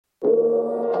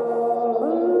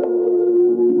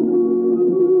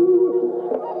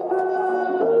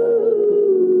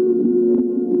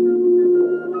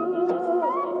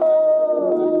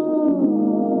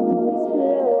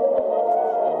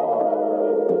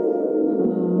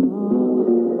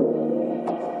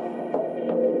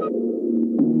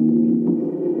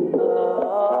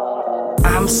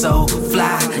so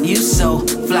fly, you so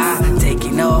fly,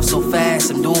 taking off so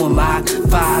fast, I'm doing Mach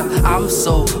 5. I'm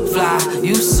so fly,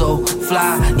 you so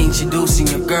fly, introducing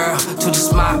your girl to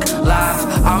this Mach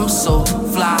live. I'm so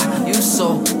fly, you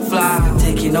so fly,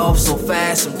 taking off so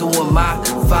fast, I'm doing Mach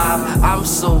 5. I'm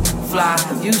so fly,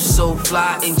 you so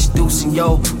fly, introducing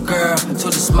your girl to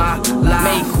this Mach live.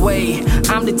 Make way,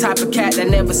 I'm the type of cat that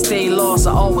never stay lost,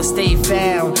 I always stay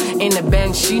found. In the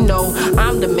bench, you know,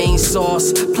 I'm the main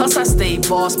source. Plus I stay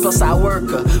boss, plus I work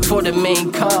for the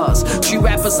main cause. Treat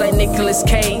rappers like Nicolas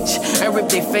Cage and rip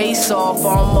their face off.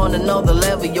 I'm on another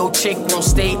level, your chick won't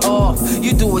stay off.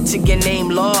 You do it to get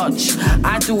named large,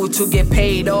 I do it to get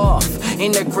paid off.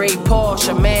 In a great Porsche,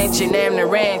 a mansion and a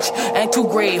ranch, and 2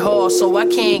 great horse, so I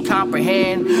can't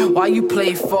comprehend why you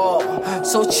play fall.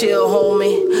 So chill,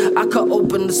 homie, I could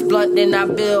open this blunt, then I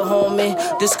build,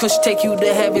 homie. This kush take you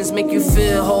to heavens, make you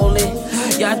feel holy.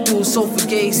 Y'all do so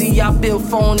fugazi, y'all build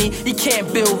phony. You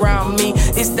can't build around me,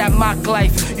 it's that Mach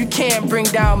life. You can't bring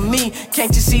down me.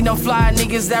 Can't you see them fly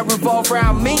niggas that revolve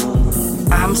around me?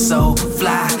 I'm so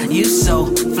fly, you so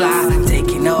fly,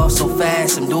 taking off so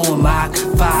fast, I'm doing Mach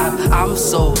 5. I'm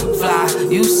so fly,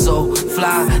 you so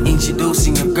fly,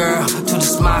 introducing your girl to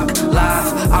this Mach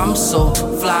live. I'm so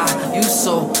fly, you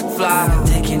so fly,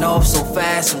 taking off so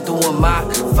fast, I'm doing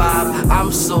Mach 5.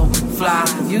 I'm so fly,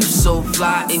 you so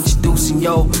fly, introducing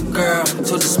your girl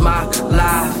to this Mach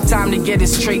live. Time to get it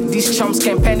straight, these chumps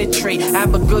can't penetrate.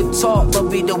 Have a good talk, but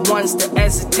be the ones that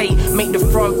hesitate. Make the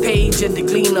front page of the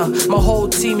Gleaner. My whole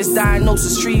team is diagnosed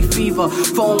with street fever.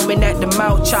 Foaming at the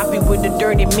mouth, choppy with the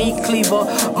dirty meat cleaver.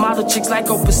 Model chicks like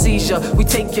a procedure, we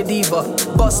take your diva.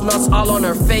 Bust nuts all on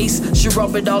her face, she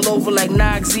rub it all over like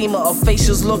Noxzema. Her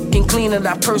facial's looking cleaner,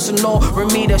 that personal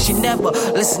Remeda. She never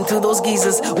listen to those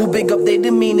geezers who big up their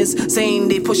demeanors, saying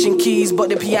they pushing keys, but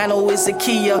the piano is a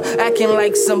Kia. Acting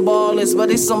like some ballers, but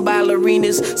it's some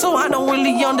ballerinas. So I don't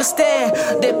really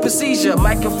understand their procedure.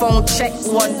 Microphone check,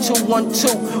 1 2 1 2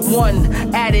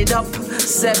 1. Add it up,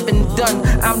 7 done.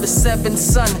 I'm the 7th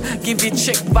son. Give your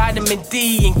chick vitamin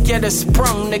D and get her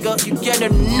sprung, nigga. You get her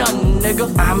none,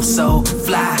 nigga. I'm so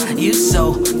fly, you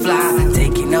so fly,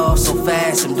 taking off so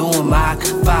fast, I'm doing Mach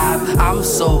 5. I'm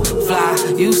so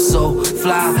fly, you so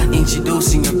fly,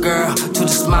 introducing your girl to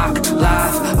this Mach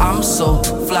live. I'm so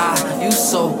fly, you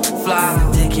so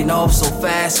fly, taking off so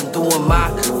fast, I'm doing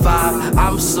Mach 5.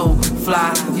 I'm so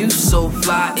fly, you so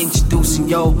fly, introducing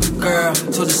your girl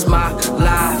to this Mach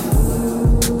live.